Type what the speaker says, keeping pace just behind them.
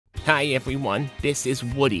Hi everyone, this is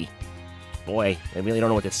Woody. Boy, I really don't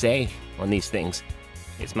know what to say on these things.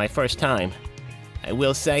 It's my first time. I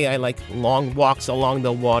will say I like long walks along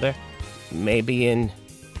the water, maybe in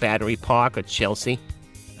Battery Park or Chelsea.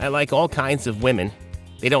 I like all kinds of women.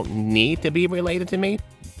 They don't need to be related to me,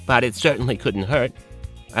 but it certainly couldn't hurt.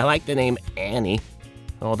 I like the name Annie,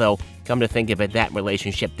 although, come to think of it, that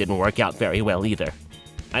relationship didn't work out very well either.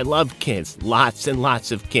 I love kids, lots and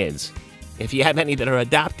lots of kids. If you have any that are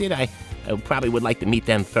adopted, I probably would like to meet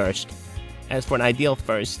them first. As for an ideal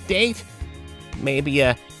first date, maybe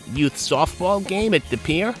a youth softball game at the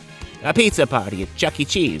pier? A pizza party at Chuck E.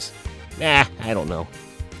 Cheese? I don't know.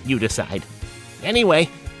 You decide. Anyway,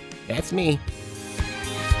 that's me.